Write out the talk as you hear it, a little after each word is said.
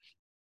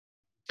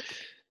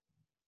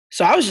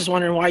So I was just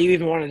wondering why you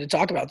even wanted to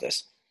talk about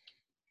this.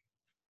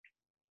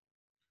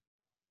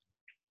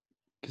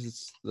 Because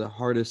it's the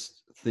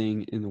hardest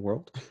thing in the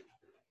world.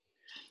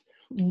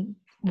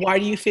 Why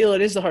do you feel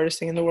it is the hardest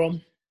thing in the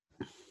world?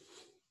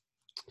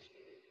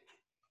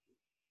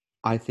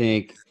 I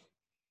think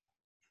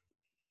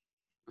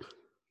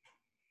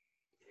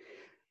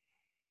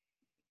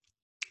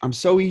I'm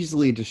so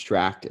easily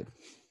distracted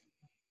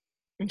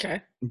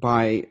Okay.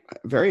 by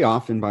very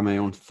often by my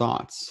own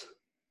thoughts.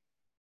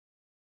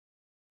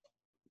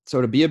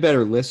 So to be a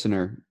better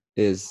listener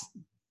is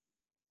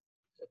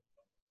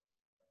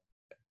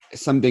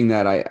something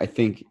that I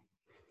think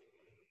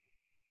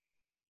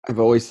I've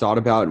always thought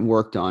about and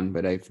worked on,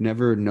 but I've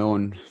never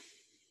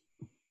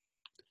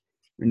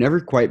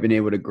quite been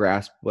able to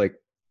grasp that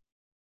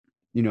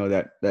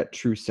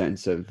true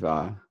sense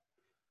of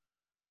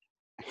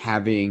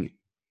having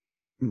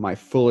my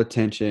full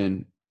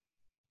attention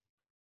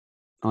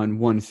on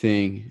one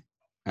thing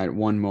at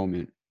one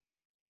moment.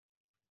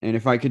 And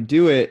if I could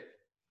do it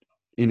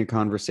in a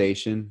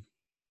conversation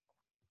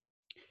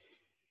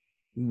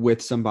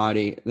with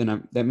somebody,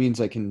 then that means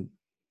I can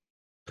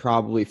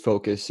probably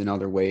focus in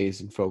other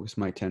ways and focus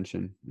my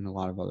attention in a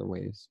lot of other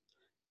ways.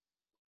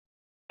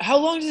 How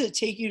long does it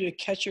take you to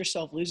catch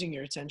yourself losing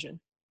your attention?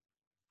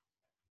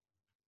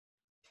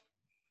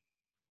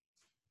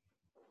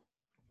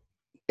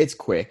 It's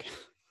quick.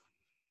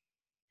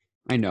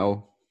 I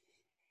know.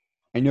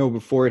 I know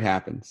before it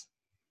happens.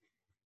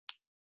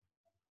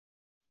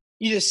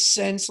 You just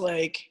sense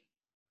like,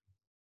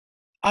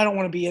 I don't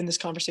want to be in this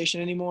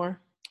conversation anymore.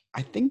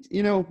 I think,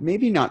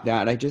 maybe not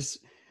that.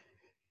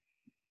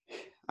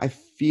 I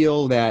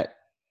feel that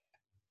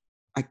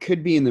I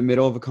could be in the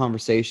middle of a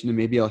conversation and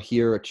maybe I'll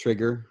hear a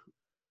trigger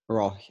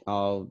or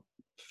I'll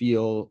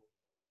feel,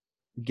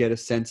 get a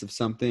sense of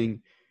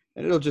something,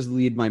 and it'll just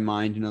lead my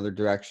mind in other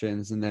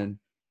directions. And then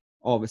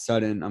all of a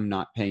sudden I'm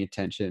not paying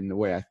attention the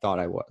way I thought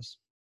I was.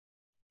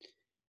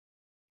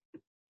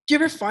 Do you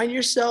ever find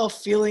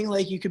yourself feeling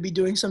like you could be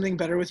doing something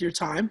better with your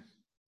time?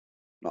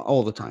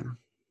 All the time.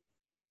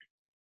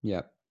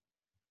 Yeah.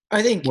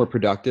 I think, More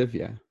productive.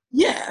 Yeah.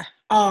 yeah.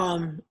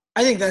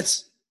 I think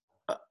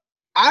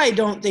I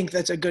don't think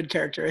that's a good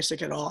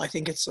characteristic at all. I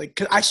think it's like,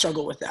 'cause I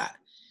struggle with that.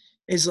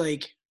 Is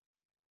like,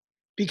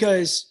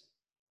 because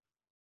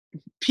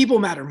people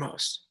matter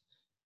most.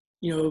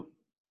 You know,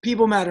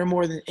 people matter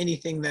more than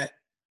anything that,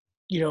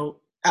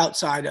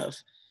 outside of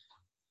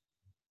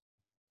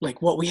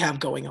like what we have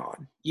going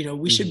on. Mm-hmm.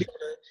 We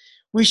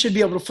should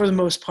be able to, for the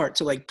most part,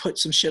 to like put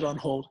some shit on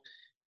hold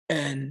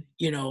and,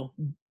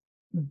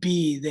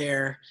 be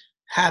there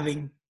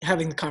having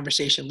the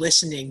conversation,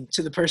 listening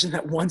to the person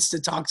that wants to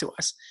talk to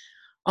us.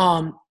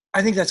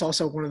 I think that's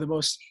also one of the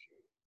most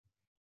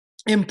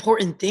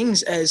important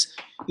things as,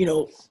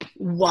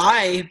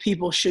 why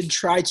people should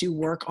try to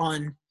work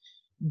on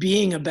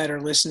being a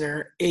better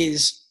listener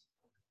is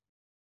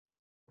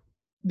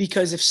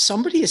because if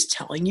somebody is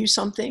telling you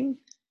something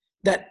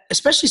that,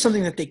 especially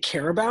something that they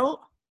care about,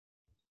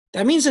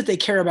 that means that they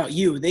care about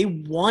you. They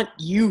want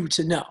you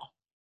to know.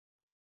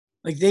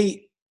 Like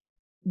they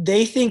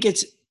think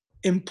it's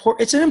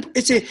important.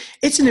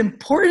 It's an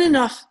important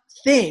enough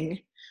thing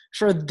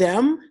for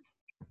them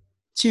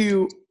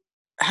to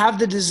have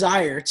the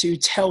desire to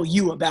tell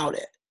you about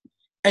it.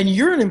 And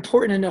you're an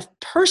important enough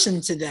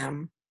person to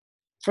them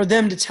for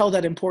them to tell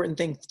that important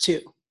thing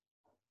too.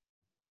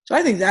 So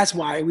I think that's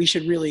why we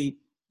should really,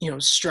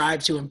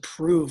 strive to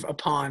improve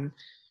upon,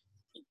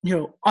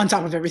 on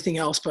top of everything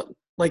else, but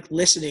like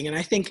listening. And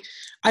I think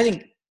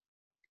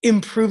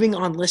improving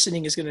on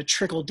listening is going to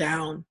trickle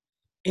down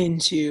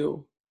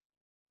into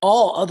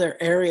all other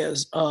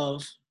areas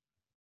of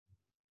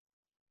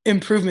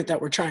improvement that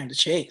we're trying to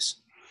chase.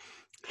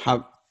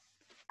 How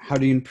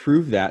do you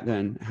improve that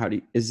then?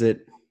 Is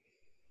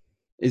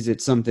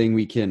it something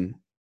we can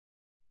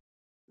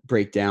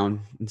break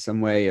down in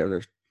some way,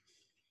 or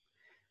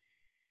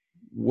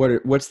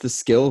what's the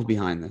skill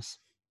behind this?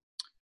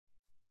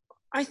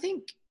 I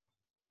think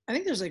I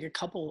think there's like a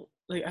couple,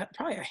 like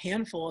probably a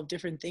handful of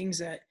different things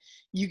that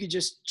you could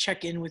just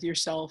check in with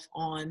yourself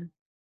on.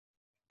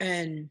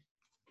 And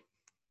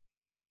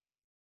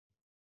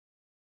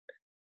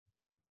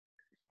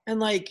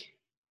like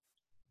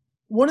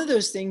one of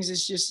those things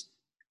is just,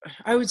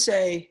 I would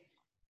say,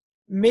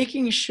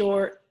 making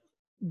sure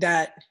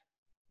that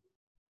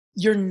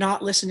you're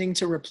not listening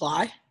to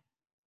reply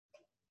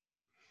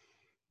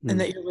and Hmm.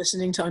 that you're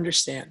listening to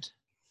understand.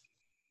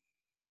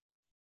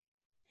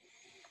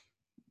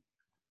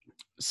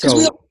 Because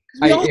So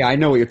we all I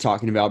know what you're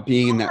talking about,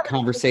 being in that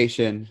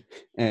conversation.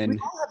 we And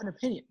all have an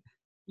opinion,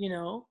 you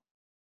know,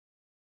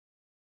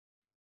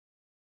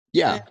 and,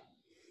 yeah.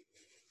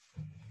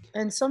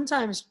 and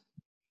sometimes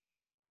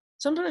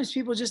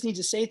people just need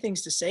to say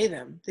things to say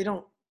them. They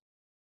don't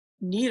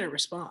need a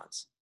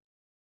response.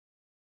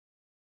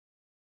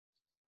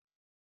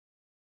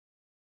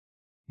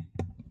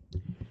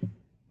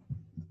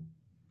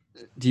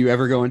 Do you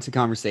ever go into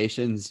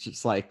conversations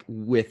just like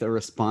with a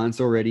response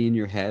already in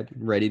your head,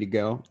 ready to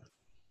go,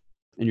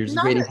 and you're just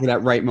Not waiting for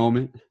that right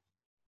moment?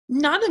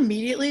 Not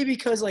immediately,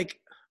 because like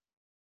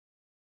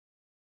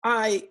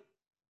I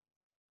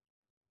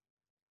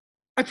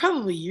I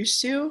probably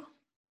used to,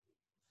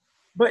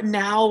 but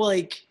now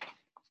like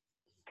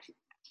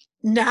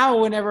now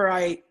whenever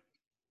I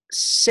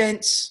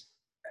sense,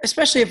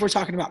 especially if we're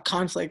talking about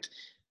conflict,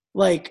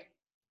 like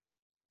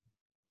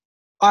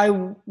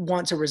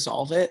want to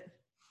resolve it.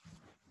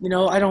 You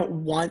know, I don't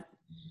want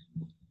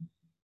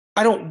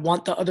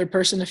the other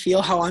person to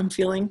feel how I'm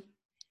feeling.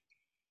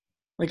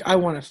 Like I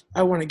want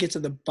to get to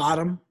the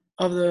bottom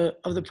of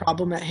the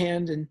problem at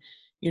hand, and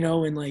you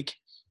know, and like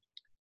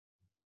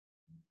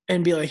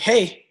and be like,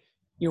 "Hey,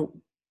 you know,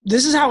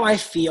 this is how I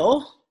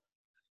feel.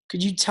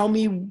 Could you tell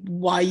me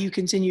why you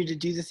continue to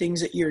do the things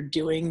that you're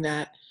doing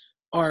that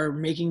are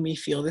making me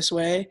feel this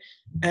way?"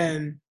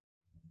 And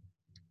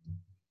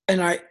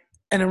and I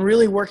and I'm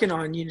really working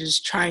on you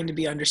just trying to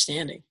be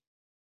understanding,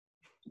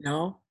 you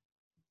know?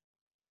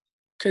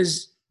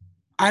 Cuz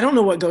I don't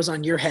know what goes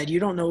on your head.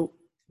 You don't know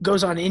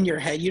goes on in your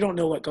head. You don't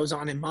know what goes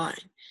on in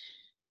mine.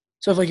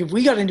 So if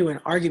we got into an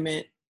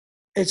argument,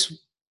 it's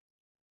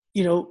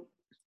you know,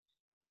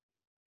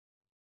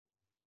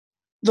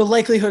 the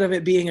likelihood of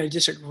it being a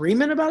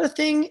disagreement about a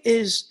thing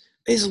is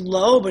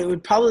low, but it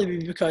would probably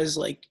be because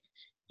like,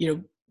 you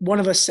know,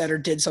 one of us said or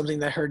did something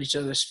that hurt each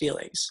other's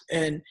feelings.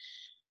 And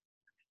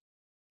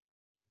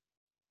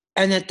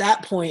at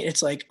that point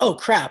it's like, "Oh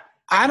crap,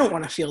 I don't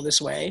want to feel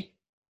this way.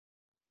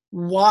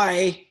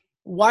 Why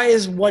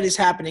is what is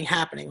happening?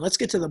 Let's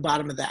get to the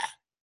bottom of that."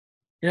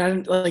 And I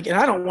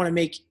don't want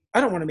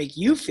to make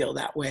you feel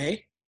that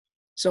way.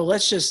 So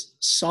let's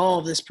just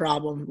solve this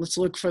problem. Let's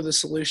look for the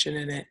solution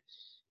in it.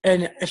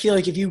 And I feel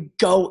like if you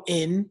go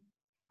in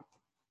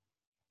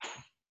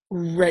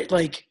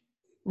like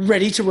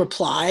ready to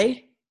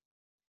reply,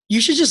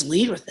 you should just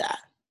lead with that.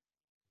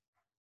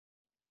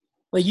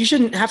 Like you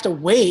shouldn't have to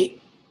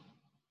wait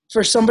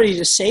for somebody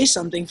to say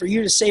something for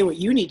you to say what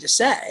you need to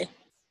say.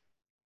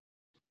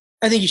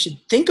 I think you should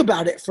think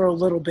about it for a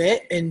little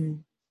bit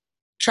and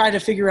try to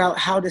figure out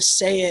how to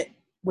say it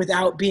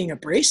without being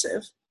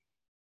abrasive.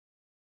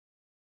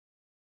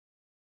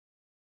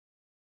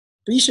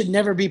 But you should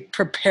never be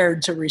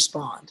prepared to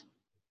respond.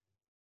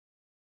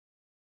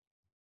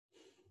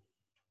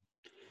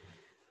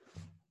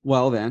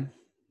 Well, then,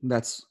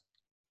 that's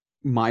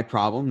my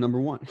problem. Number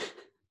one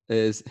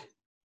is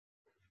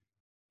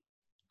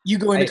You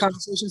go into I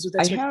conversations with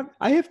expectations.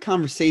 I have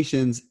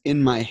conversations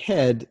in my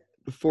head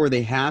before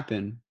they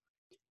happen,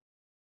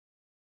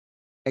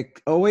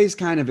 always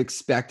kind of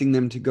expecting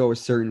them to go a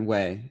certain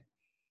way.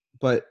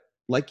 But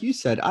like you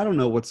said, I don't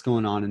know what's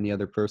going on in the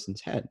other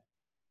person's head.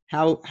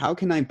 How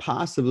can I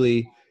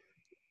possibly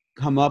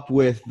come up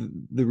with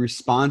the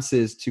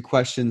responses to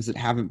questions that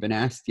haven't been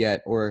asked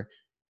yet, or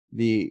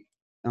the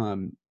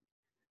um,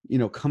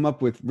 come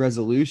up with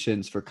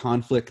resolutions for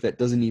conflict that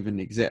doesn't even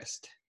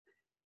exist?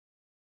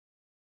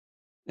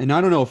 And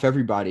I don't know if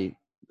everybody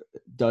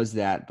does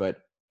that, but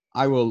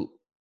I will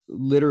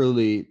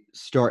literally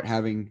start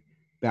having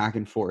back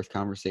and forth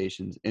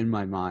conversations in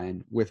my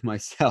mind with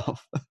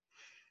myself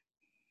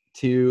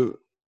to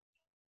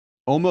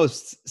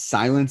almost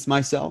silence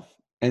myself.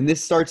 And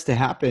this starts to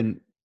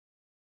happen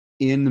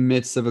in the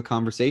midst of a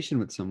conversation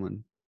with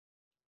someone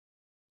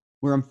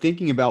where I'm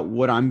thinking about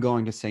what I'm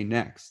going to say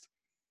next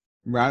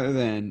rather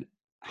than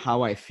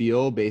how I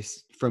feel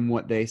based from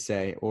what they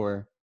say,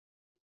 or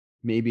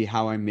maybe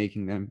how I'm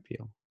making them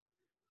feel.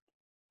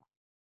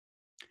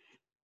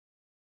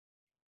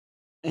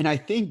 And I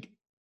think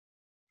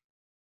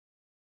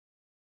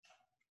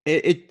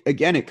it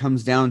again, it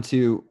comes down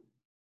to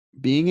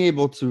being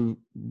able to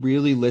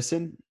really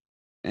listen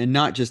and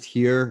not just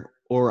hear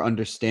or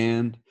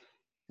understand.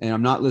 And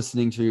I'm not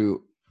listening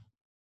to,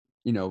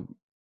 you know,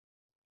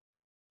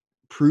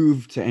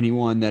 prove to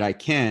anyone that I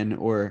can,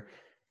 or,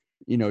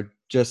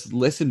 just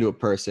listen to a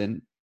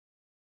person.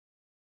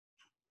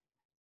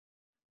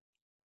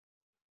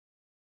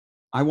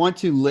 I want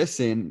to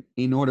listen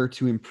in order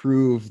to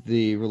improve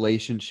the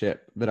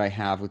relationship that I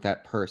have with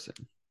that person.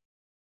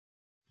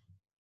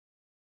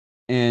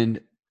 And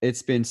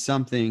it's been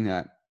something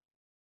that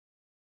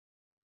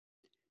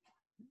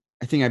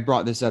I think I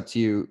brought this up to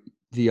you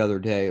the other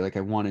day. Like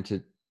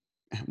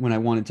when I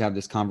wanted to have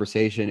this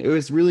conversation, it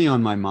was really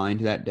on my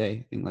mind that day,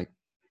 I think like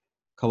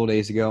a couple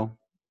days ago.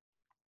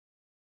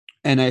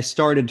 And I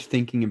started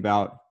thinking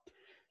about,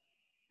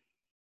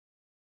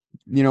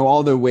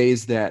 all the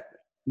ways that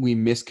we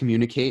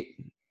miscommunicate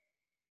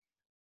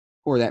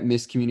or that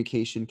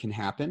miscommunication can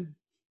happen.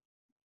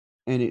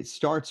 And it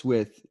starts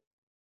with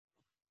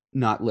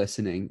not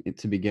listening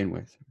to begin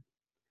with,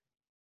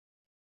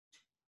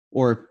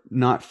 or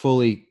not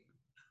fully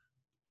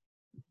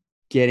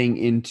getting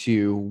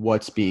into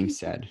what's being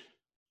said,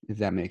 if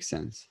that makes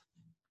sense.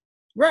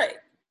 Right.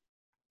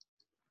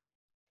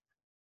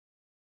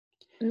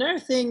 Another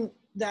thing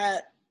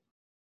that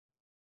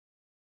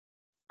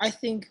I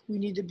think we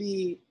need to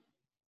be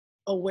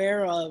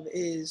aware of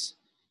is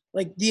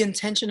like the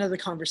intention of the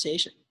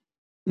conversation.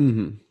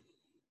 Mm-hmm.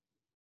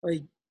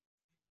 Like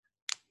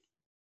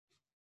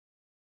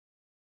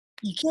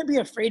you can't be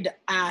afraid to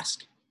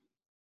ask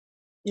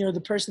you know,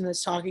 the person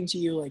that's talking to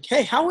you, like,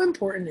 hey, how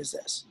important is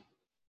this?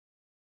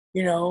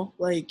 You know,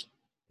 like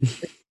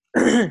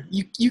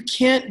you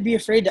can't be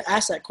afraid to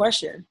ask that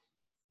question.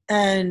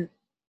 And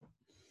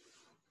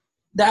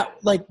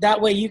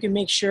that way you can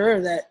make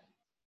sure that,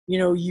 you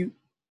know,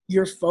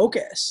 you're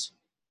focused.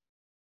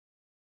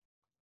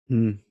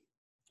 Hmm.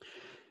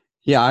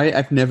 Yeah,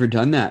 I've never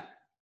done that.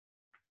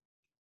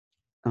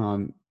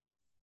 Um,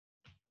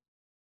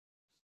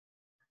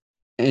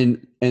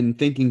 and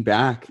thinking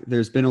back,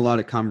 there's been a lot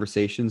of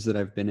conversations that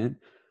I've been in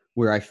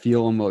where I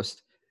feel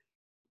almost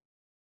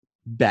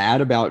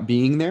bad about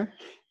being there,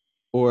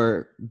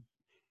 or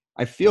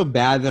I feel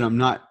bad that I'm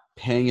not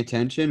paying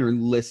attention or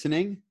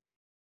listening.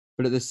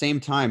 But at the same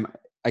time,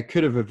 I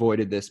could have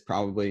avoided this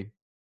probably,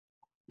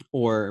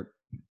 or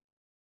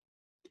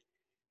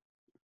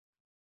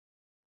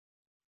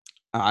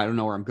I don't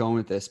know where I'm going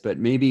with this, but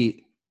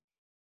maybe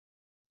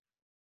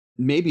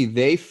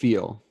they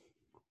feel,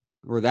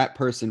 or that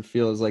person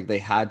feels like they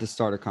had to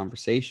start a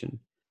conversation,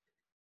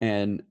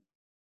 and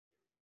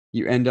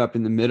you end up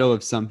in the middle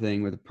of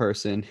something with a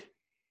person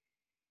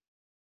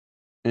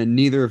and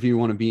neither of you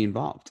want to be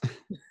involved.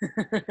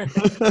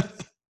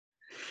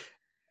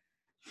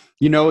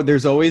 You know,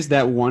 there's always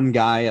that one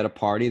guy at a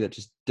party that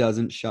just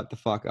doesn't shut the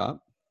fuck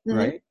up, Mm-hmm.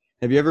 right?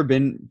 Have you ever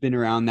been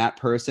around that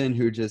person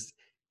who just,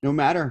 no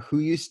matter who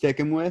you stick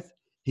him with,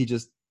 he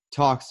just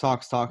talks,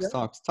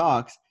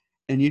 Yep.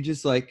 and you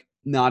just like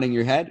nodding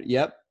your head,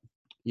 yep,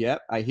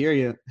 I hear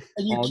you,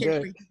 And you all can't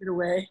good. wait to get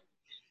away.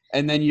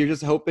 And then you're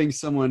just hoping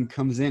someone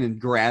comes in and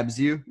grabs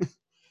you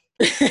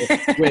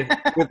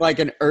with like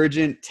an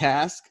urgent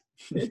task.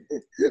 You're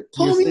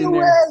Pull me sitting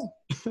there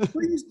away.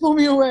 Please pull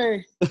me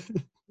away.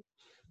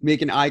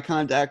 making eye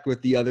contact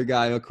with the other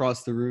guy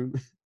across the room.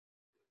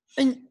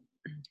 And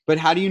But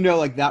how do you know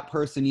like that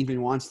person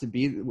even wants to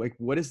be like,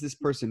 what does this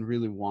person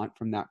really want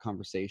from that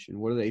conversation?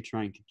 What are they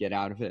trying to get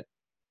out of it?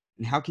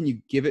 And how can you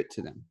give it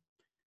to them?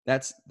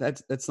 That's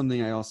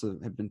something I also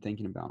have been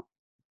thinking about.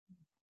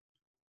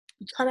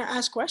 you gotta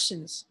ask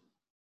questions,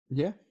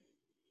 Yeah.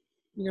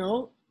 you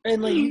know?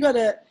 And like you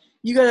gotta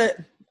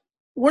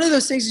one of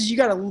those things is you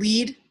gotta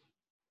lead.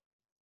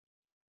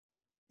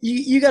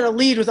 You gotta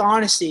lead with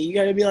honesty. You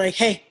gotta be like,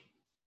 hey,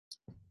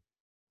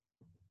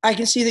 I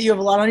can see that you have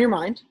a lot on your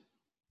mind.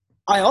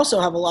 I also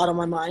have a lot on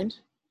my mind.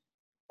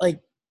 Like,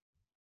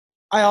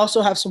 I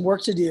also have some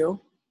work to do.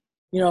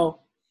 You know,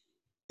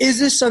 is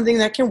this something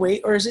that can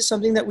wait, or is it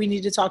something that we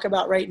need to talk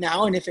about right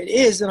now? And if it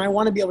is, then I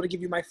want to be able to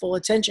give you my full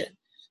attention.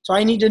 So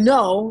I need to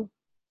know,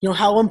 you know,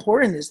 how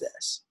important is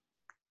this?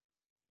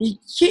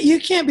 You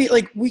can't be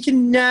like, we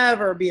can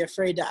never be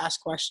afraid to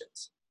ask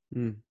questions,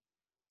 Mm.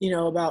 you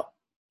know, about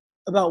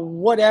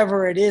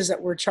whatever it is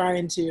that we're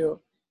trying to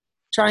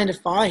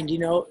find, you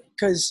know,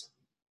 because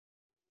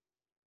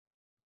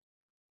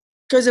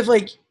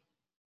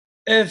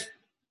if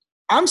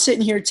I'm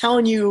sitting here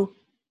telling you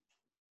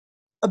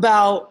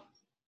about,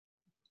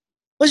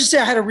 let's just say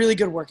I had a really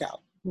good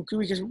workout.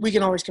 We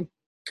can always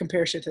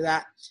compare shit to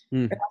that.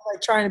 Mm. And I'm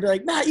like trying to be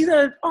like, Matt, you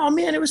gotta, oh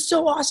man, it was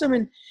so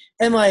awesome.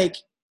 And like,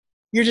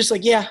 you're just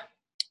like, yeah,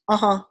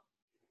 uh-huh,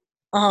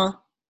 uh-huh.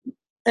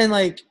 And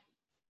like,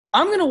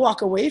 I'm going to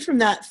walk away from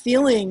that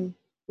feeling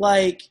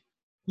like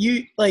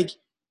like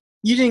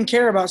you didn't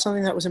care about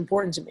something that was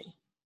important to me,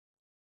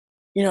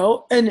 you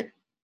know? And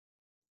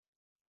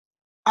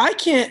I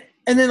can't,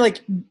 and then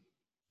like,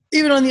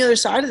 even on the other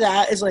side of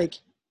that is like,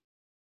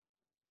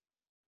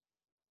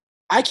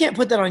 I can't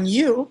put that on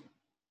you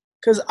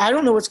because I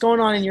don't know what's going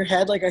on in your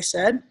head, like I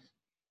said.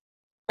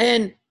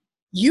 And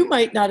you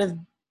might not have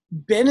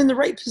been in the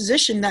right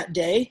position that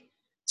day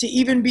to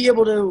even be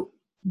able to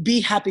be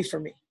happy for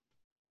me,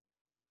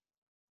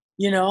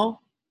 you know?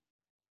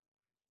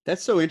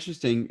 That's so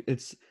interesting.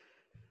 It's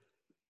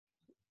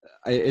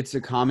a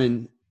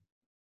common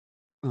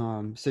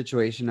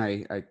situation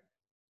I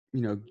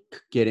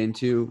get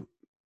into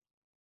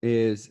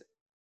is,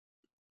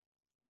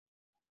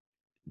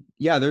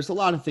 yeah, there's a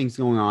lot of things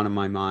going on in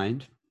my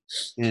mind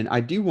and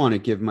I do want to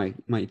give my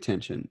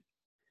attention,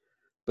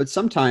 but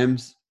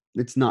sometimes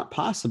it's not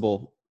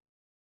possible.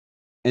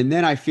 And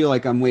then I feel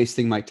like I'm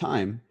wasting my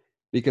time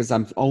because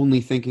I'm only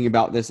thinking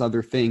about this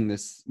other thing,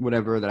 this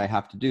whatever that I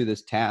have to do,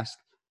 this task.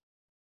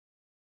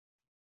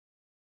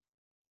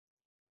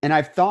 And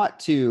I've thought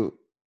to,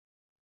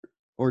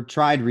 or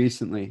tried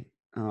recently,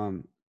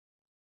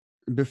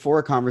 before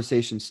a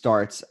conversation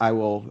starts, I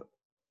will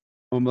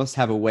almost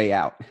have a way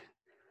out.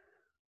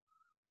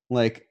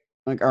 Like,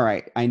 all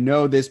right, I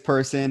know this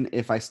person,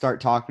 if I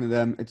start talking to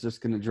them, it's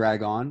just going to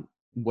drag on.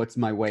 What's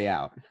my way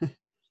out?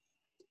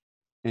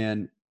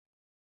 and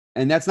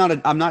that's not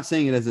I'm not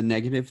saying it as a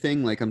negative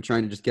thing, like I'm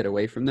trying to just get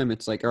away from them.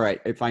 It's like, all right,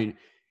 if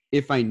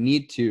I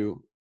need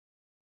to,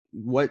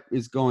 what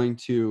is going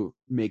to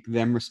make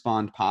them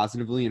respond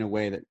positively in a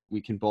way that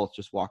we can both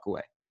just walk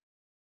away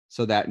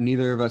so that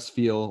neither of us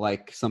feel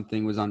like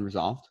something was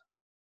unresolved.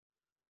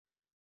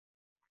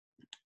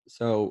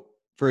 So,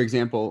 for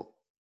example,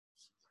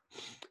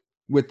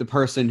 with the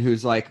person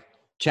who's like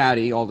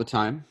chatty all the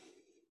time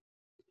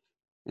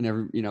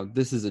and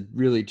this is a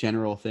really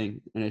general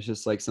thing, and it's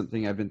just like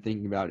something I've been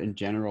thinking about in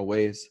general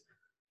ways.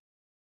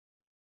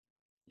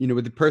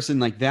 With a person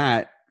like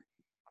that,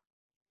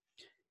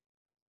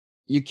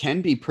 you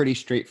can be pretty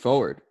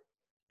straightforward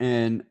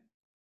and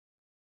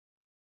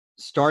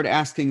start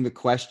asking the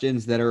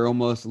questions that are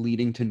almost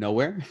leading to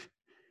nowhere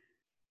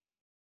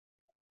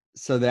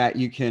so that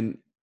you can,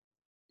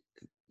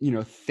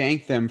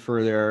 thank them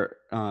for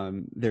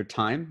their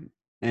time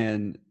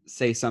and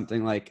say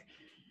something like,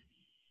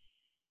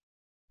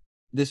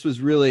 this was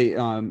really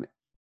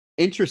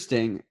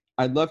interesting.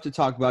 I'd love to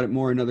talk about it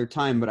more another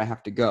time, but I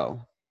have to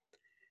go.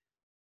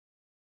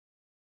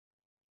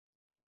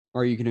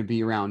 Are you going to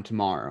be around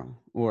tomorrow?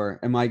 Or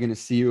am I going to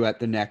see you at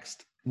the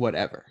next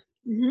whatever?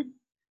 Mm-hmm.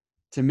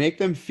 To make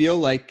them feel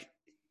like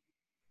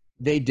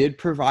they did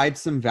provide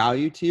some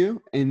value to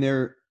you, and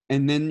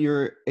then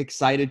you're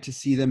excited to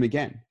see them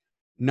again.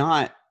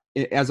 Not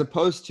as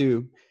opposed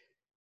to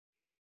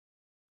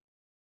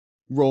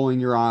rolling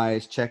your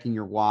eyes, checking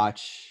your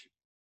watch,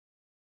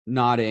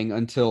 nodding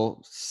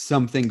until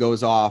something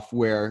goes off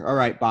where, all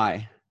right,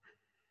 bye.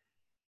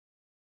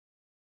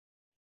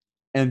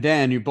 And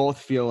then you both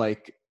feel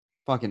like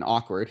fucking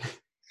awkward.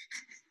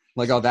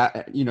 Like, oh,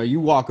 that, you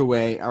walk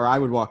away, or I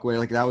would walk away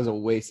like that was a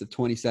waste of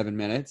 27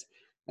 minutes.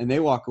 And they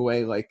walk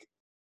away like,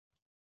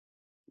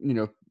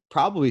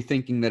 probably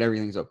thinking that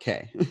everything's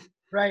okay.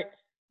 Right.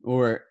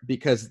 Or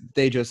because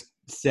they just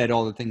said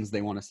all the things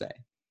they want to say.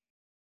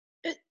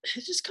 It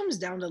just comes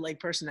down to like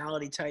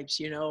personality types,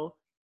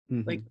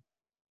 Mm-hmm. like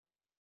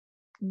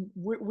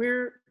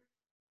we're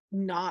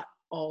not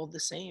all the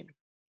same.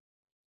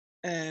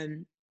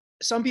 And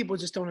some people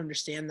just don't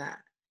understand that.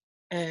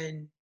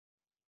 And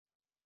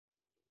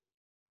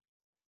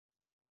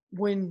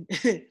when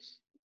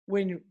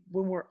when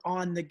we're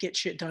on the get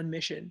shit done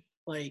mission,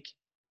 like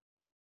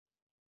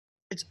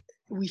it's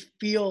we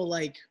feel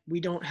like we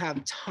don't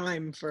have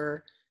time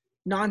for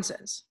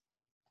nonsense.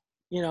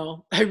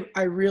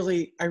 I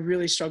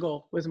really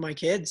struggle with my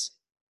kids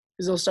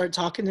because they'll start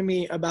talking to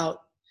me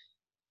about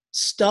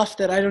stuff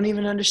that I don't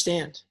even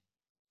understand.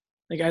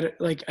 I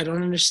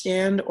don't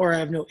understand, or I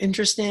have no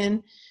interest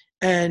in,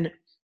 and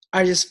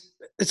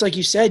it's like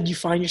you said, you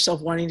find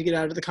yourself wanting to get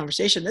out of the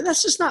conversation, and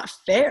that's just not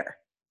fair.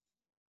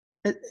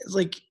 It's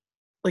like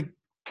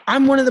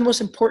I'm one of the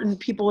most important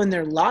people in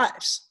their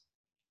lives,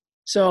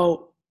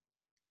 so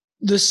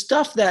the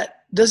stuff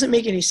that doesn't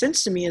make any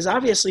sense to me is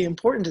obviously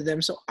important to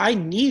them, so I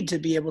need to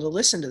be able to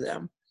listen to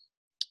them.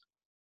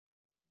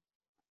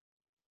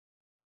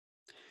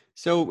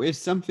 So is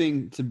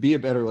something to be a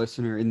better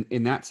listener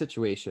in that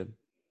situation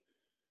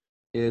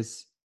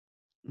is,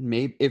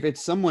 maybe if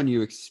it's someone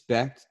you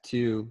expect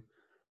to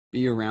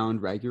be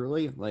around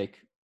regularly,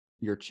 like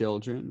your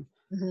children,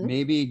 Mm-hmm.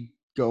 maybe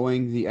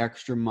going the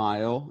extra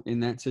mile in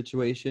that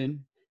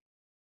situation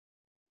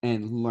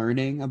and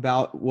learning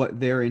about what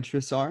their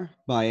interests are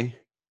by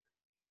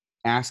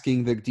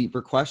asking the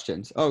deeper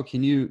questions. Oh,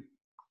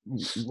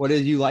 what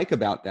did you like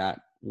about that?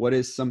 What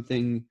is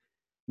something,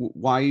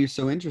 why are you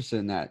so interested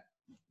in that?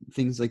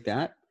 Things like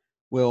that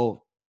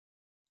will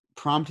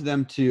prompt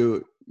them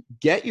to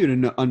get you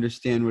to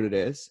understand what it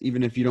is,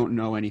 even if you don't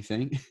know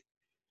anything.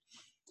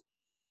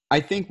 I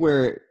think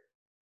where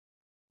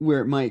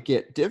it might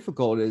get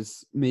difficult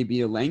is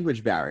maybe a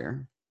language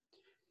barrier.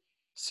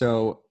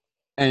 So,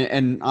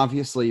 and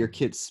obviously your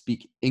kids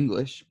speak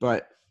English,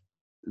 but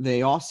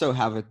they also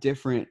have a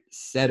different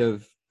set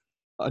of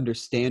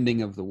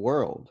understanding of the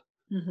world,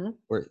 Mm-hmm.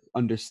 or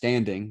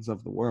understandings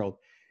of the world.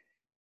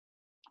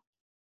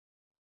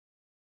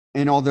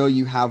 And although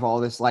you have all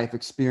this life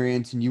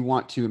experience and you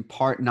want to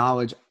impart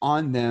knowledge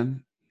on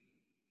them,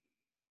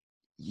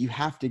 you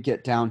have to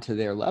get down to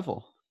their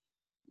level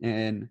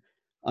and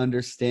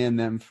understand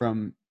them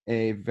from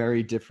a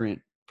very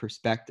different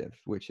perspective,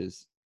 which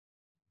is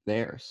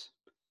theirs.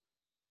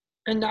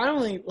 And not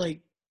only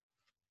like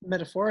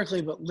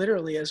metaphorically, but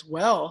literally as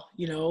well.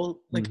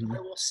 Like Mm-hmm. I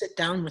will sit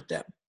down with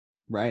them.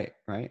 Right,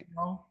 right.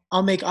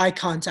 I'll make eye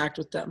contact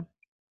with them,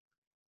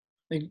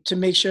 like to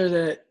make sure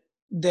that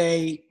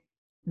they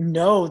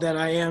know that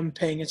I am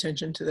paying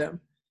attention to them.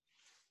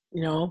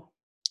 You know.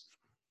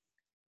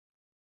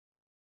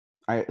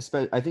 I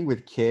think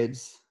with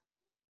kids,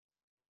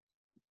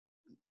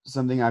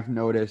 something I've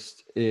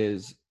noticed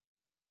is,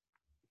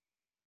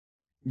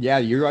 yeah,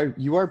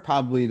 you are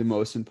probably the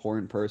most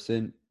important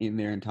person in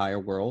their entire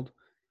world,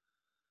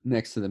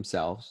 next to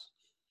themselves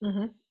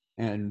Mm-hmm.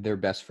 and their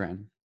best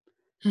friend.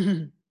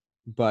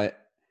 But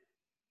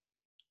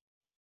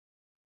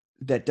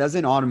that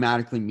doesn't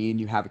automatically mean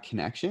you have a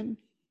connection.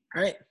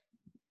 Right.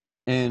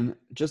 And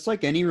just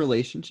like any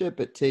relationship,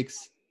 it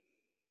takes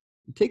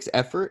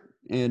effort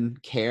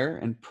and care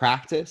and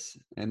practice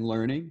and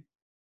learning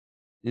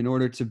in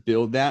order to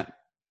build that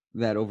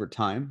over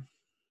time.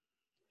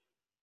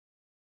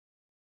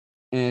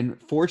 And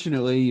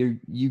fortunately,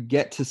 you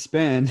get to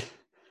spend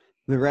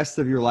the rest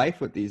of your life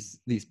with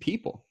these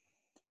people.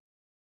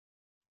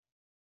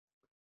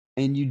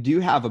 And you do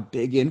have a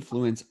big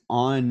influence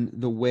on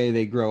the way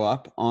they grow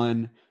up,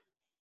 on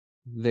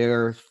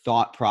their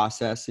thought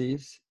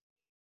processes,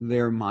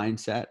 their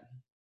mindset,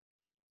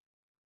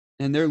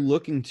 and they're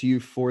looking to you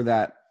for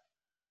that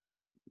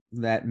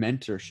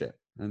mentorship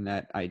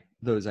and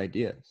those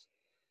ideas.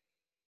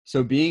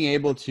 So being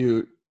able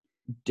to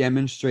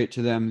demonstrate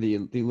to them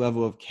the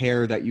level of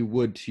care that you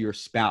would to your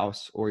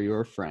spouse or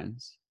your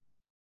friends,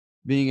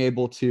 being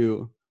able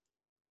to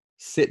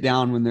sit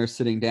down when they're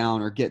sitting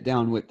down or get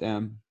down with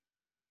them.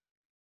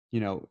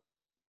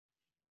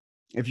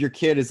 If your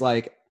kid is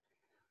like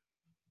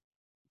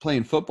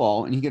playing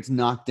football and he gets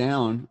knocked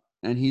down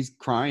and he's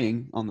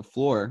crying on the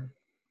floor,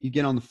 you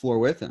get on the floor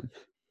with him.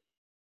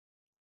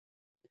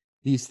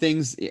 These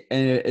things,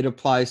 and it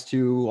applies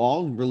to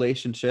all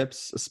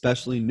relationships,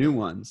 especially new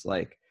ones.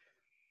 Like,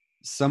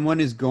 someone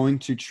is going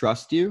to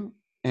trust you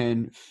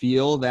and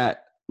feel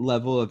that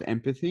level of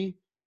empathy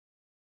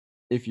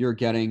if you're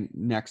getting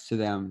next to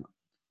them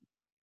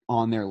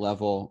on their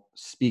level,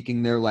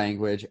 speaking their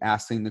language,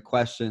 asking the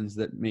questions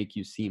that make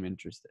you seem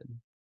interested.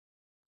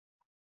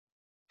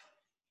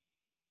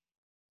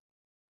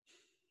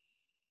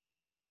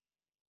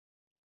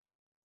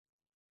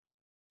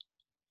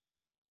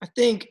 I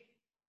think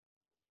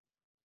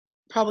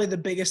probably the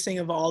biggest thing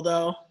of all,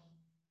 though,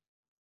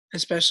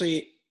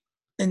 especially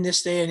in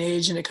this day and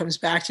age, and it comes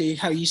back to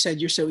how you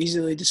said you're so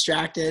easily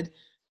distracted,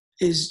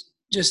 is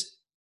just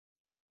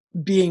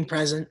being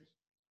present,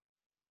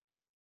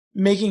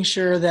 making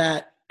sure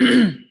that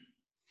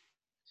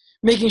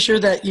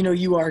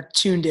you are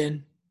tuned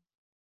in.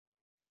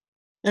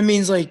 That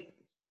means like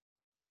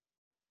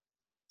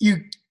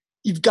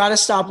you've got to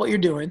stop what you're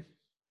doing.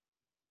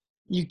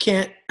 You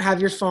can't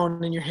have your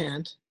phone in your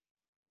hand.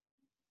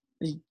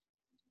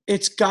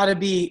 It's got to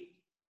be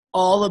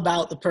all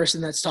about the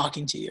person that's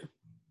talking to you.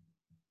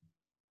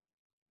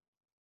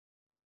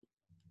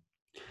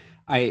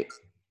 I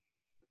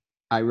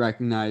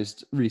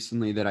recognized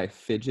recently that I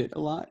fidget a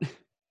lot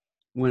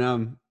when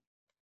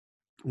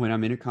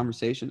I'm in a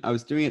conversation. I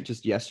was doing it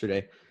just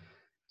yesterday,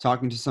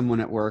 talking to someone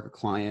at work, a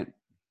client,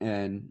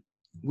 and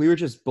we were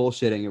just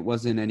bullshitting. It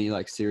wasn't any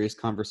like serious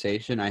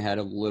conversation. I had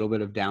a little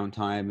bit of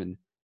downtime, and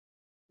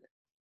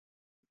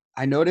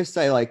I noticed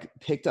I like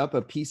picked up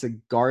a piece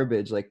of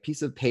garbage, like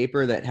piece of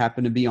paper that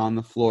happened to be on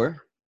the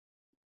floor.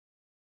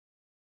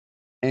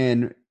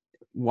 And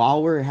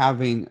while we're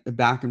having a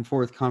back and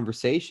forth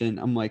conversation,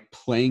 I'm like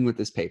playing with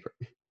this paper,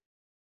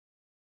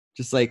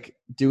 just like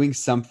doing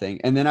something.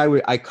 And then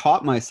I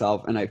caught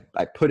myself and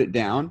I put it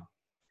down,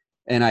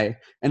 and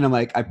I'm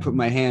like, I put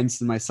my hands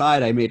to my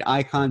side. I made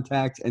eye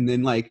contact. And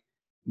then like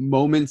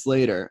moments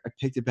later, I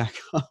picked it back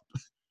up.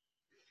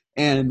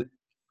 And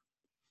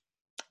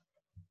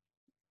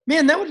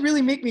man, that would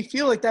really make me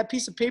feel like that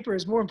piece of paper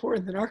is more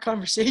important than our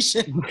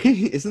conversation.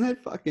 isn't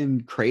that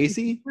fucking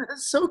crazy?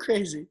 That's so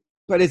crazy.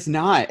 But it's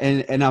not.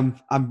 And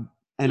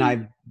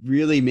I'm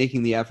really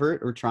making the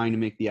effort, or trying to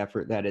make the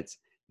effort, that it's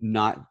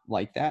not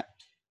like that.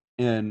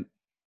 And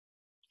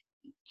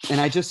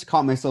I just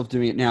caught myself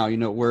doing it now.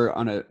 We're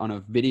on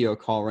a video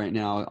call right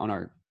now on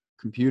our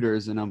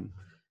computers, and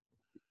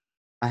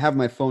I have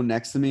my phone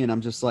next to me, and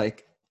I'm just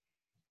like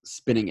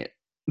spinning it.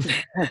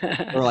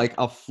 Or like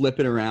I'll flip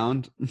it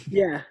around.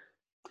 Yeah.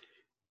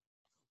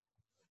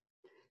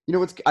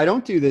 I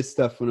don't do this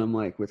stuff when I'm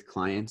like with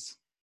clients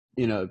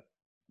in a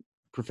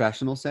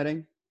professional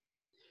setting,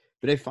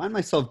 but I find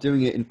myself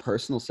doing it in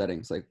personal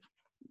settings, like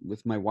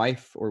with my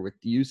wife or with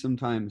you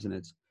sometimes.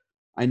 And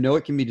I know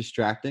it can be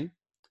distracting.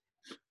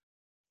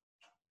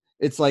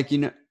 It's like,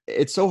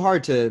 it's so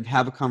hard to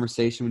have a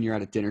conversation when you're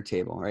at a dinner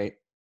table, right?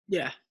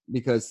 Yeah.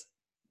 Because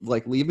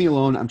like, leave me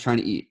alone. I'm trying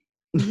to eat.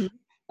 Mm-hmm.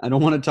 I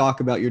don't want to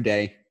talk about your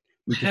day.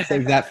 We can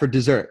save that for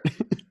dessert.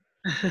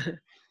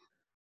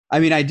 I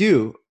mean, I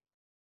do.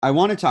 I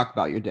want to talk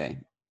about your day,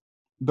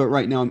 but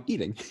right now I'm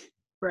eating.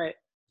 Right.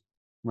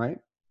 Right.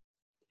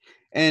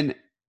 And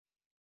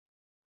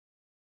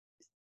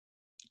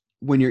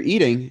when you're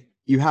eating,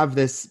 you have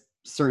this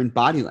certain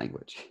body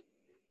language,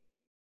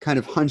 kind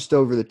of hunched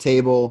over the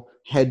table,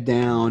 head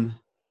down,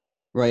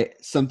 right?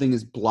 Something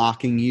is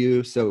blocking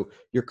you. So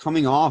you're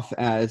coming off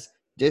as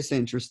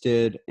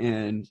disinterested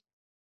and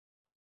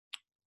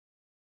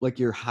like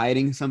you're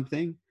hiding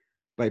something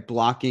by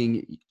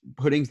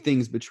putting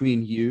things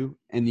between you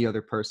and the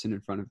other person in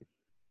front of you.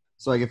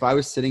 So like if I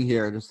was sitting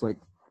here just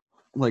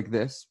like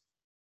this,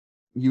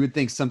 you would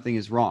think something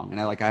is wrong. And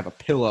I have a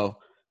pillow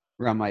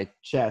around my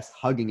chest,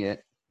 hugging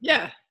it.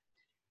 Yeah.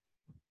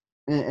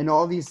 And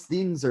all these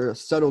things are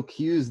subtle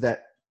cues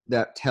that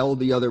tell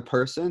the other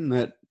person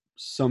that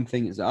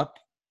something is up.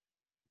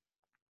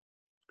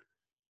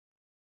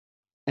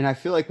 And I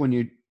feel like when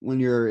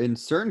you're in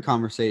certain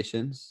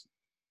conversations,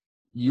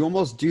 you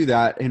almost do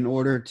that in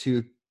order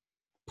to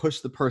push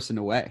the person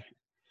away.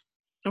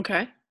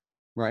 Okay.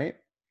 Right?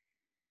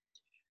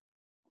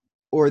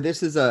 Or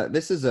this is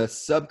a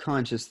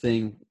subconscious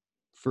thing,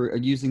 for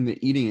using the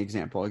eating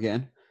example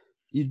again.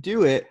 You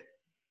do it,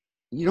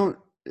 you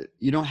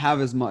don't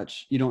have as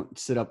much, you don't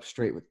sit up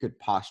straight with good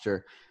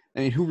posture.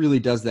 I mean, who really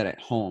does that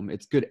at home?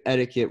 It's good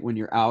etiquette when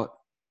you're out,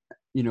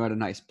 at a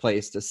nice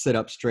place, to sit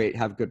up straight,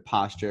 have good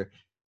posture,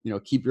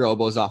 keep your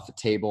elbows off the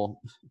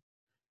table,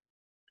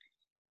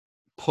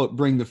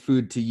 bring the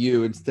food to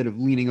you instead of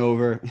leaning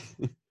over.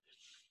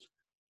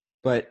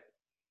 But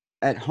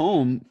at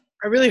home,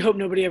 I really hope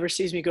nobody ever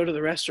sees me go to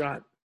the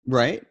restaurant.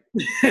 right?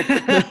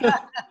 Because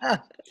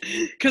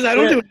I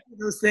don't do any of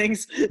those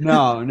things.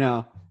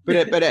 No.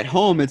 But at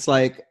home, it's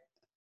like,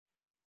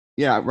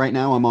 yeah, right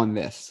now I'm on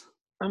this.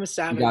 I'm a You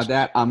savage. got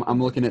that?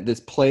 I'm looking at this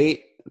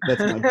plate.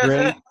 That's my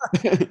drink.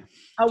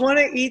 I want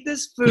to eat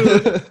this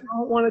food. I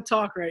don't want to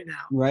talk right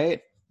now.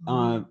 Right?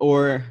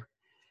 Or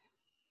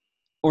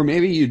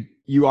maybe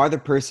you are the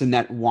person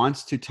that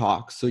wants to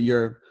talk, so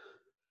you're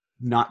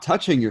not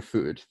touching your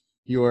food.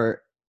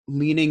 You're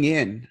leaning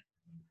in.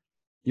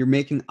 You're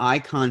making eye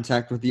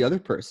contact with the other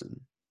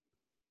person.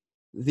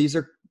 These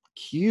are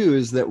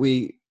cues that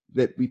we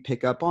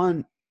pick up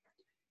on,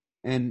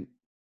 and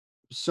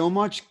so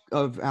much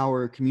of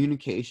our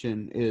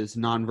communication is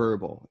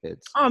nonverbal.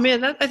 It's Oh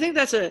man, I think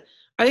that's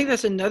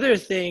another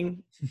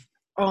thing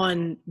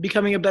on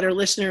becoming a better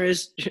listener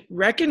is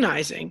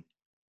recognizing.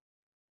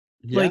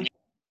 yeah. Like,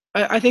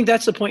 I think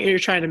that's the point you're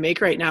trying to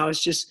make right now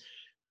is just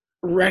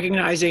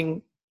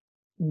recognizing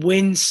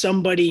when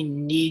somebody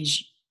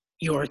needs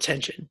your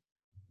attention.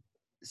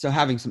 So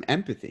having some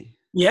empathy.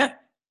 Yeah.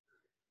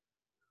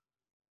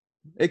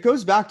 It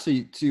goes back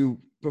to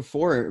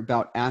before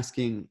about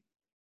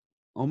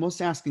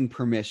almost asking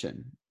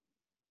permission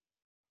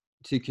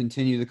to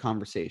continue the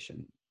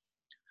conversation,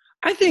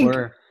 I think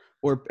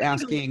or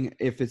asking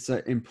if it's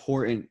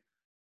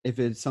if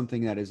it's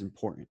something that is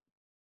important.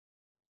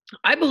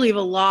 I believe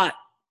a lot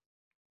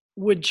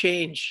would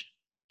change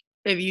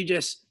if you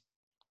just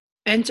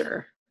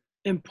enter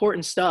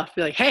important stuff.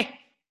 Be like, hey,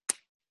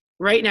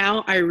 right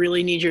now, I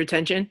really need your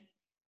attention.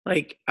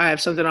 Like, I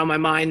have something on my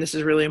mind. This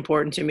is really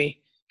important to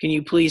me. Can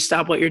you please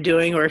stop what you're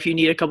doing? Or if you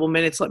need a couple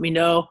minutes, let me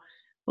know,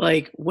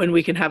 like, when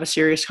we can have a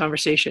serious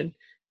conversation.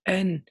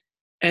 And,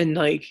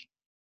 like,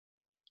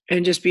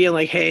 and just being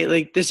like, hey,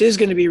 like, this is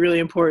going to be really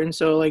important.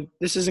 So, like,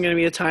 this isn't going to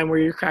be a time where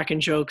you're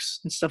cracking jokes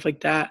and stuff like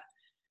that.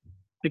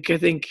 Like, I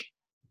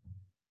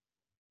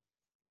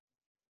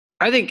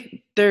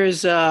think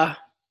there's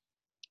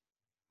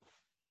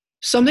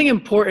something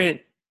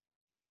important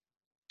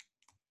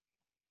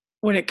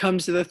when it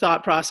comes to the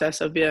thought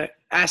process of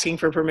asking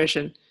for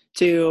permission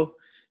to,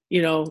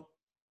 you know,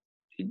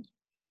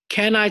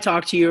 can I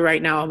talk to you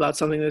right now about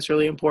something that's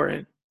really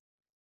important?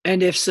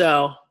 And if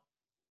so,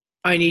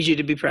 I need you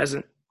to be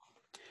present.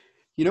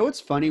 You know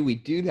what's funny? We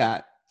do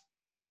that.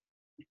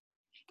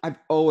 I've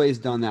always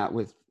done that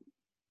with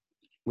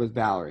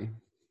Valerie.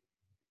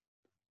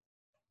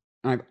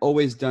 I've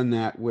always done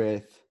that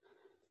with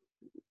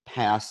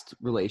past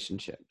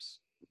relationships.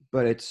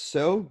 But it's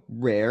so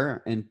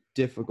rare and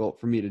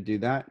difficult for me to do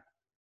that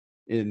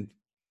in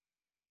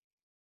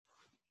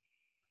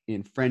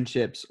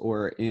friendships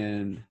or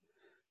in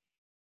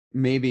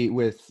maybe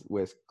with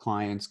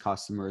clients,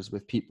 customers,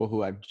 with people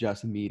who I'm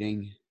just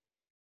meeting.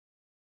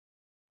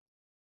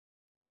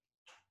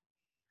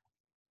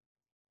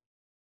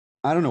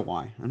 I don't know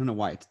why. I don't know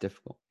why it's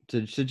difficult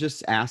to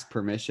just ask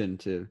permission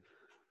to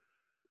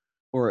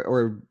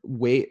or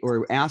wait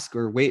or ask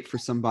or wait for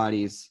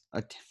somebody's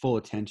full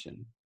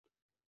attention.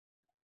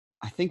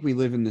 I think we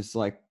live in this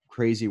like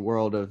crazy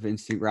world of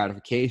instant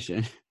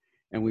gratification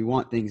and we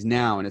want things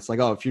now. And it's like,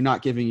 oh, if you're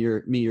not giving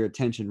me your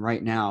attention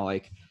right now,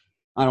 like,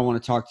 I don't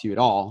want to talk to you at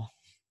all.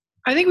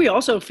 I think we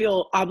also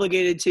feel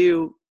obligated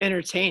to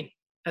entertain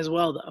as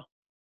well, though.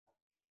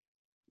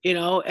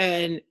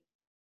 And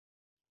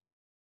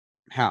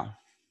How?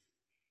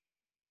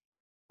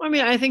 I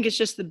mean, I think it's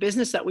just the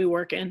business that we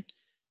work in.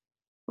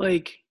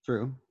 Like,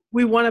 True.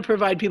 we want to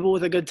provide people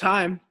with a good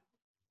time,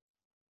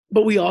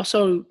 but we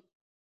also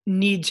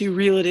need to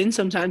reel it in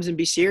sometimes and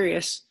be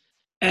serious.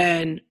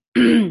 And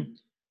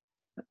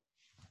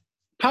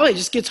probably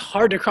just gets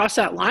hard to cross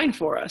that line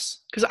for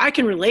us because I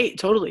can relate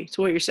totally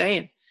to what you're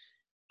saying.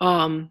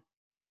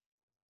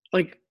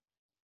 Like,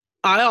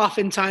 I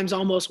oftentimes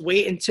almost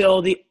wait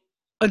until the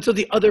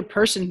other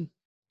person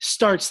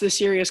starts the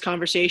serious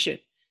conversation.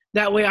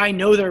 That way I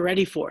know they're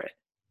ready for it,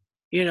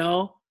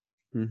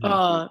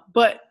 Mm-hmm.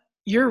 But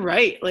you're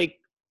right. Like,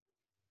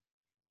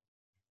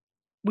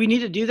 we need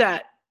to do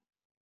that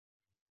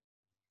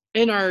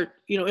in our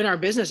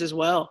business as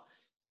well.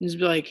 And just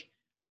be like,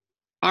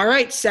 all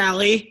right,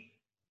 Sally,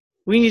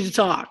 we need to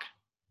talk.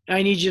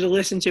 I need you to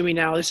listen to me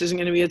now. This isn't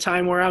going to be a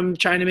time where I'm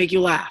trying to make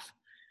you laugh.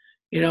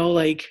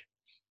 Like,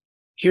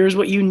 here's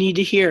what you need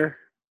to hear.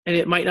 And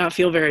it might not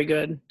feel very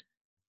good.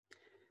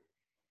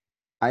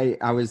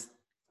 I was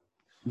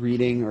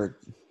reading or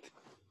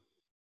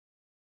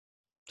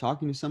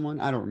talking to someone,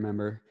 I don't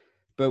remember,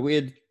 but we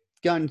had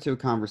gotten into a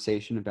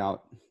conversation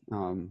about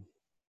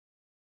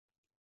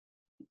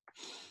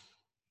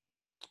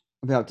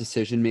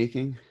decision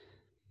making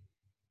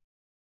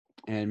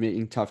and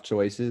making tough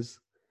choices.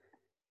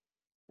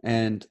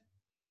 And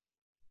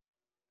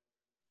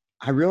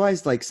I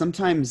realized, like,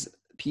 sometimes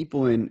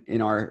people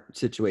in our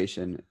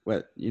situation,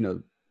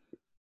 I'm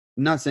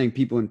not saying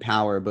people in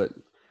power, but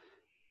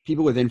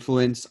people with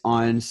influence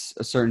on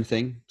a certain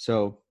thing.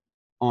 So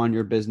on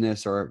your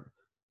business or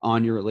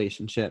on your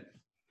relationship,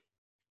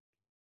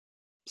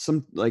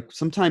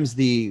 sometimes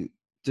the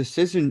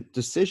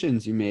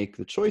decisions you make,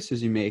 the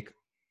choices you make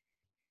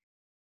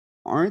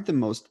aren't the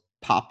most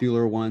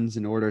popular ones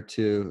in order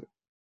to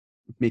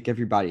make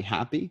everybody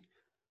happy,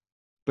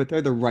 but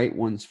they're the right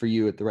ones for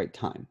you at the right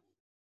time.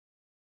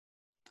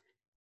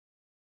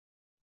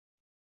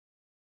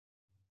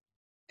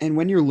 And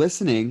when you're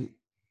listening,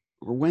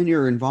 or when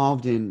you're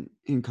involved in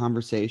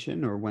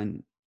conversation, or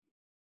when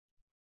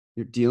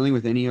you're dealing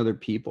with any other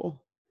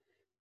people,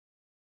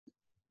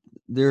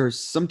 there's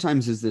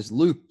sometimes is this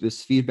loop,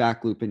 this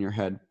feedback loop in your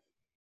head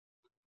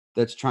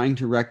that's trying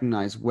to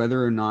recognize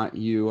whether or not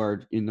you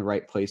are in the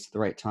right place at the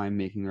right time,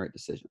 making the right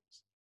decisions.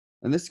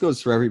 And this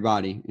goes for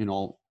everybody in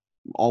all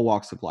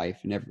walks of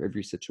life, in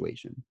every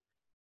situation.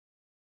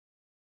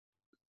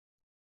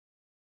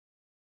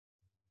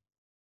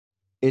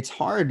 It's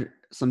hard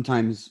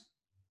sometimes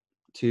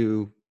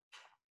to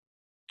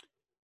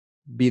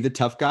be the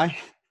tough guy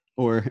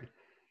or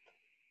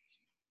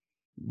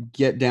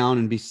get down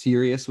and be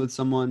serious with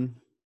someone,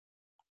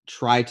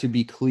 try to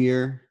be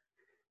clear,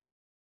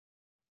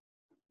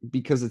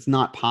 because it's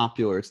not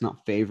popular, it's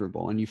not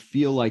favorable, and you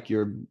feel like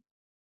you're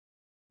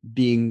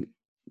being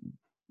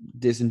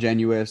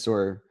disingenuous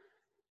or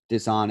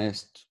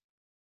dishonest,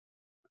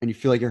 and you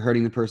feel like you're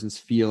hurting the person's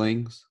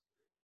feelings.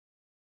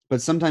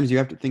 But sometimes you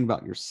have to think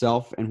about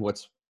yourself and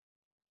what's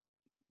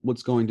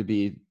going to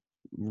be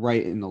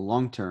right in the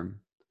long term,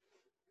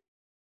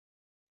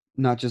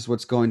 not just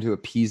what's going to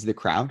appease the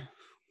crowd.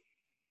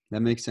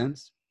 That makes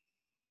sense?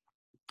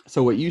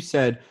 So what you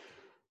said,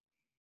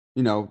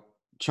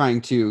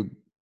 trying to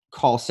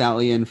call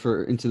Sally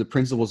into the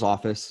principal's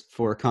office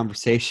for a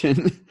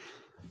conversation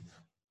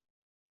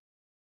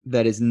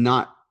that is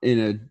not in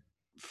a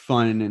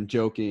fun and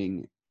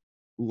joking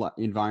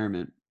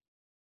environment.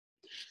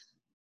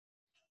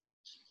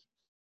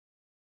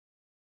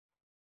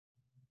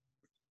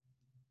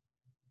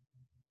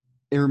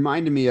 It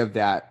reminded me of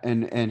that,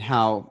 and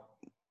how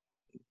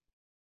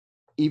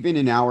even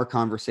in our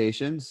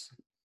conversations,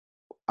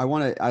 I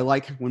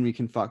like when we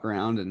can fuck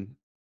around and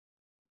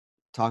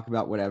talk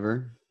about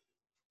whatever,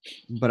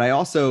 but I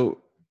also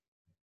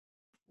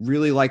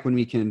really like when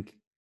we can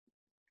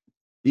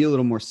be a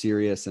little more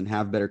serious and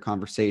have better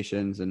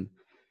conversations and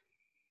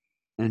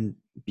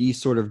be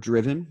sort of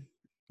driven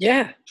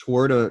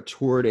toward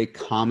a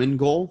common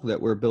goal that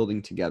we're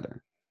building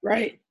together.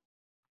 Right.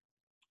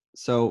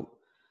 So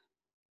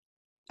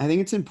I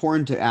think it's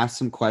important to ask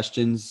some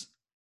questions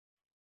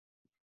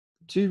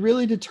to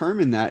really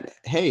determine that,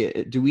 hey,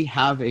 do we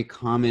have a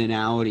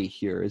commonality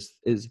here?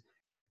 Is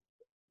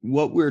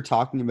what we're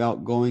talking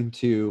about going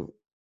to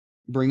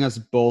bring us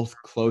both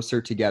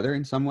closer together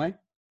in some way?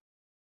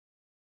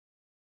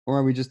 Or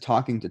are we just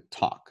talking to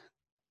talk?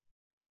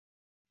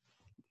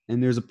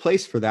 And there's a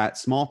place for that,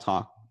 small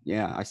talk.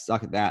 Yeah, I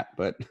suck at that,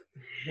 but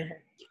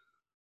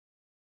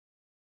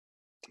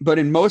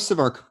in most of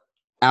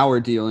our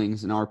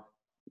dealings, in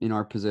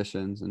our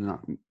positions, and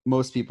in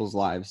most people's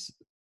lives,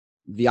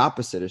 the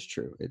opposite is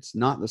true. It's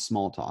not the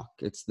small talk.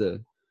 It's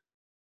the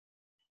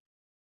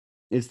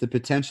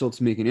potential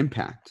to make an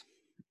impact.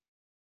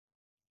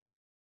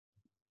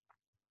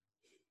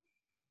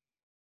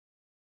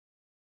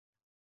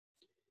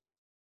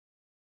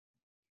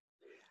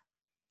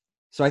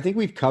 So I think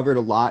we've covered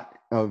a lot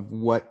of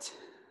what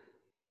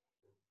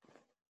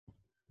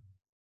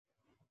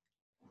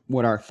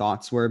our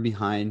thoughts were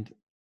behind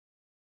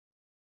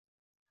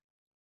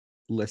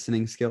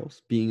listening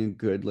skills, being a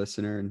good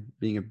listener, and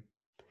being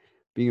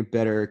a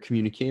better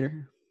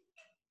communicator.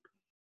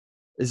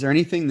 Is there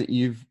anything that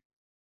you've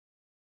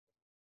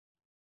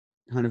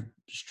kind of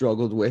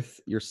struggled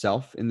with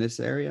yourself in this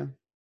area?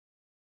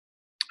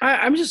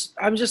 I'm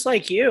just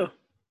like you,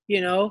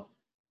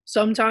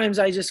 sometimes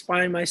I just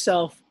find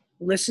myself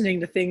listening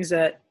to things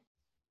that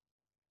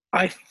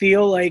I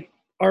feel like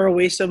are a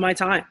waste of my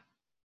time.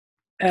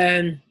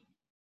 And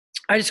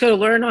I just got to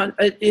learn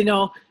I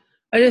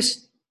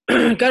just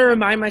got to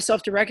remind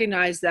myself to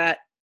recognize that,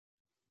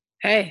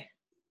 hey,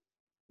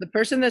 the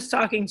person that's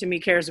talking to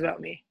me cares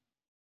about me.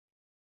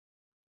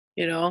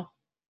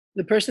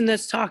 The person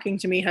that's talking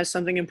to me has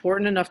something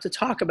important enough to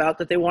talk about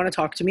that they want to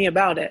talk to me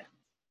about it.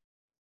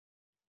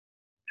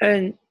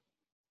 And,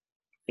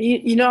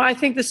 I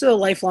think this is a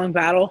lifelong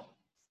battle.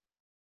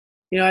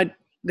 I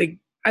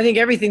think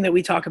everything that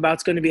we talk about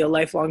is going to be a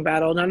lifelong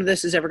battle. None of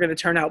this is ever going to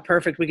turn out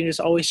perfect. We can just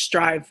always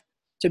strive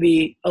to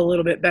be a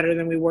little bit better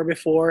than we were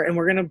before, and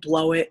we're going to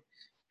blow it,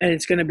 and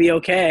it's going to be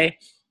okay.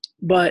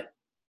 But,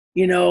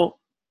 in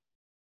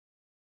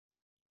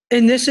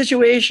this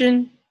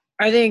situation,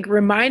 I think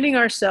reminding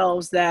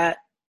ourselves that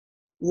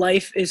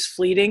life is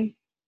fleeting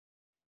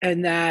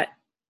and that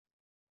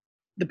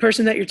the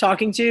person that you're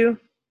talking to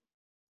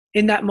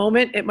in that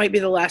moment, it might be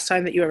the last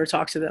time that you ever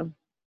talk to them.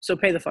 So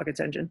pay the fuck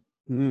attention.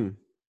 I'm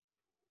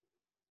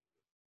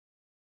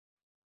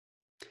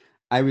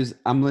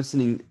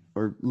listening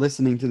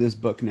to this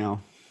book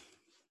now,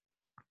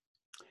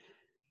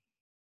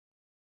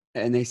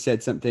 and they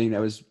said something that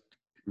was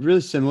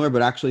really similar,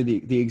 but actually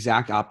the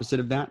exact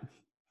opposite of that.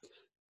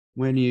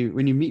 When you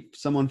meet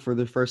someone for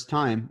the first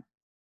time,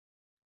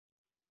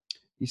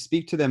 You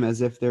speak to them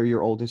as if they're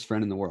your oldest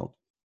friend in the world.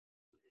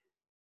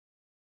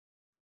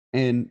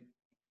 And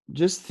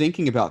just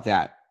thinking about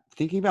that,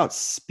 thinking about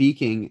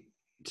speaking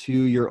to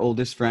your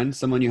oldest friend,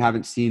 someone you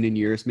haven't seen in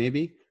years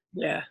maybe,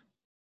 Yeah.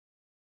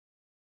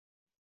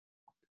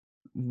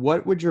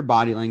 what would your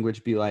body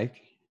language be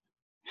like?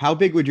 How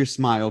big would your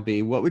smile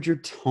be? What would your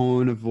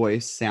tone of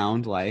voice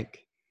sound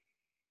like?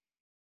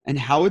 And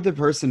how would the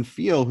person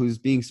feel who's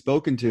being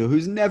spoken to,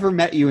 who's never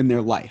met you in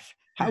their life?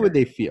 How would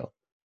they feel?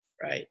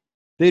 Right.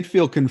 They'd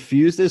feel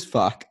confused as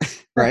fuck,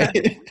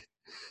 right?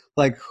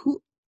 Like,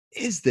 who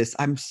is this?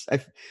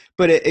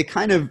 But it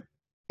kind of,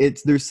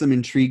 there's some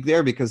intrigue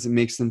there because it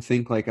makes them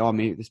think like, oh,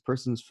 maybe this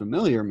person's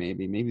familiar.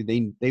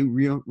 Maybe they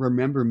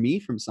remember me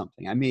from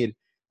something.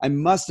 I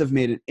must have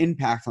made an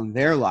impact on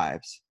their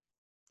lives.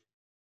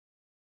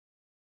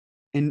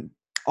 And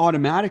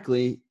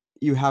automatically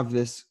you have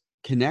this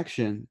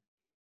connection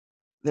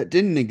that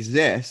didn't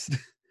exist,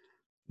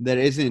 that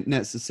isn't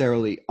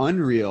necessarily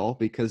unreal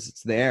because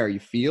it's there, you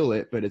feel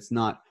it, but it's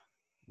not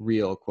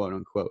real, quote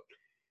unquote.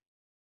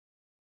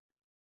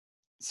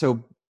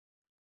 So,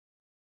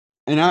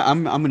 and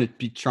I'm going to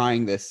be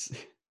trying this.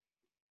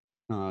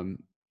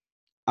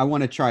 I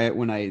want to try it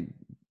when I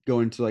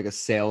go into like a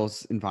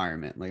sales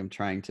environment. Like I'm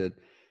trying to,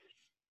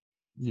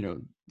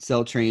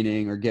 sell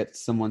training or get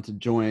someone to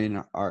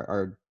join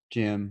our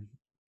gym.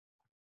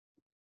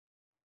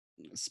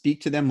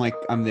 Speak to them like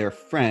I'm their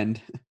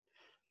friend.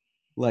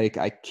 Like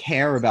I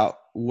care about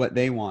what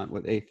they want,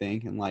 what they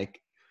think, and like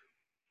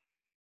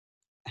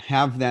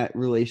have that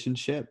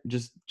relationship.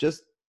 Just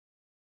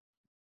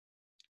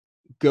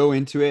go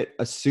into it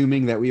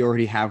assuming that we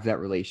already have that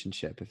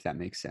relationship, if that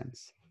makes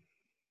sense.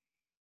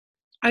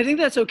 I think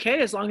that's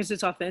okay as long as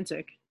it's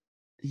authentic.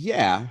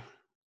 Yeah.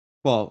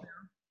 Well,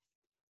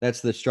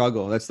 that's the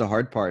struggle. That's the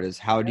hard part, is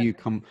how do you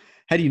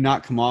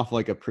not come off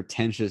like a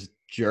pretentious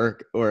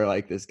jerk or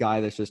like this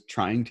guy that's just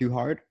trying too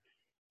hard?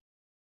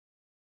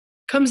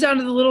 Comes down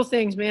to the little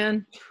things,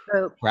 man.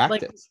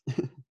 Practice.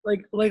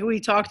 Like we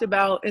talked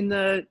about in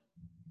the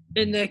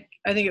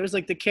I think it was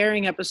like the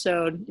caring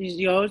episode.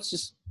 It's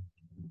just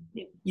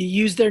you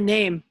use their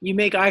name, you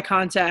make eye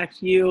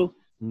contact, you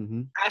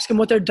ask them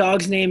what their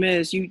dog's name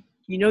is. You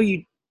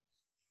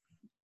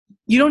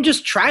don't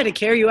just try to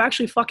care, you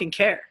actually fucking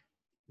care.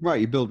 Right,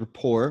 you build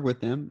rapport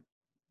with them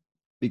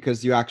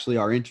because you actually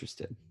are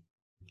interested.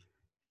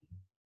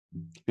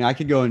 Yeah, we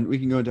can go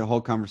into a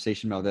whole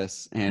conversation about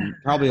this, and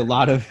probably a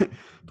lot of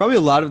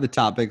the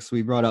topics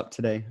we brought up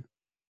today.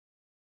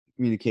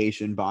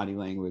 Communication, body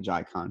language,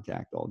 eye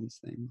contact, all these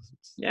things.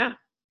 Yeah.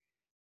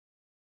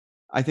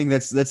 I think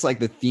that's like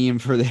the theme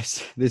for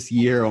this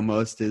year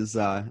almost, is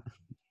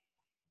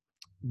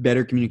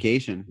better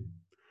communication.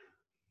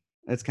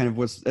 That's kind of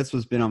what's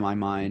been on my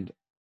mind,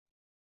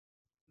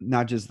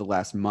 not just the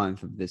last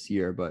month of this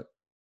year, but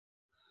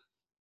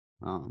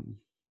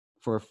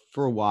for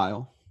a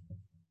while.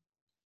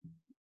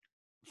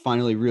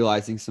 Finally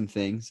realizing some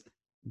things,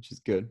 which is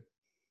good.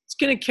 It's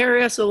going to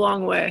carry us a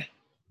long way.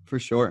 For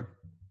sure.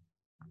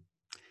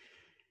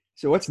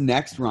 So what's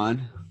next,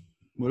 Ron?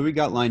 What do we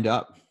got lined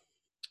up?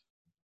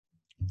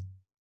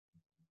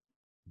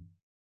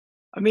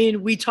 I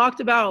mean, we talked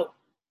about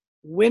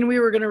when we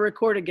were going to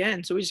record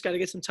again, so we just got to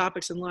get some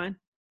topics in line.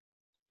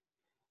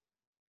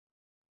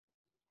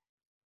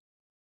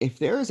 If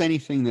there is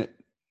anything that,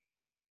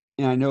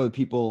 and I know that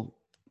people,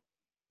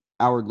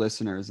 our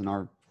listeners and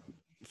our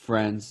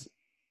friends,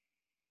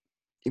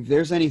 if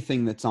there's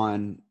anything that's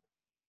on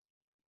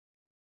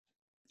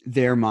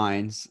their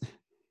minds,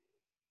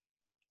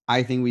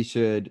 I think we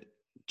should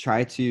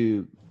try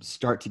to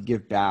start to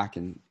give back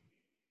and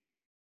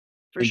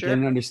get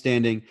an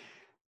understanding.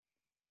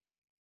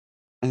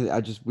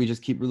 And we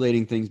just keep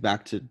relating things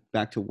back to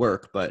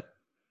work, but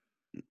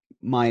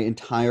my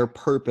entire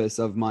purpose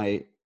of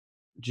my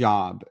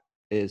job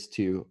is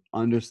to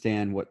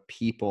understand what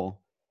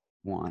people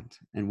want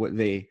and what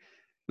they,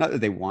 not that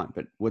they want,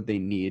 but what they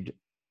need,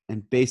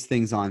 and base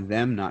things on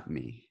them, not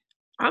me.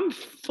 I'm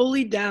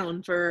fully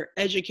down for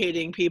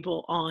educating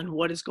people on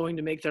what is going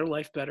to make their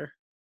life better.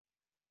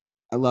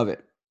 I love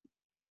it.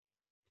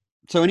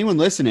 So anyone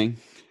listening,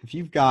 if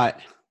you've got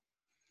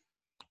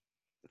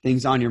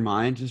things on your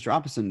mind, just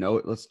drop us a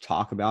note. Let's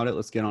talk about it.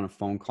 Let's get on a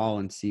phone call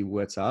and see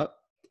what's up.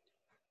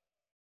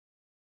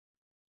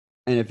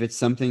 And if it's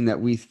something that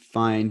we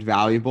find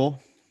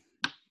valuable,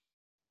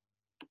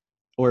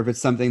 or if it's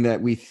something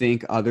that we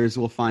think others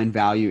will find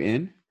value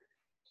in,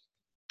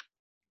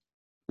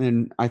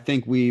 then I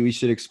think we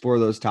should explore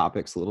those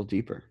topics a little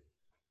deeper.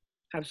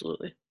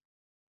 Absolutely.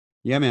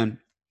 Yeah, man.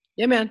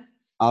 Yeah, man.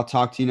 I'll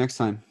talk to you next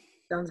time.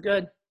 Sounds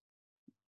good.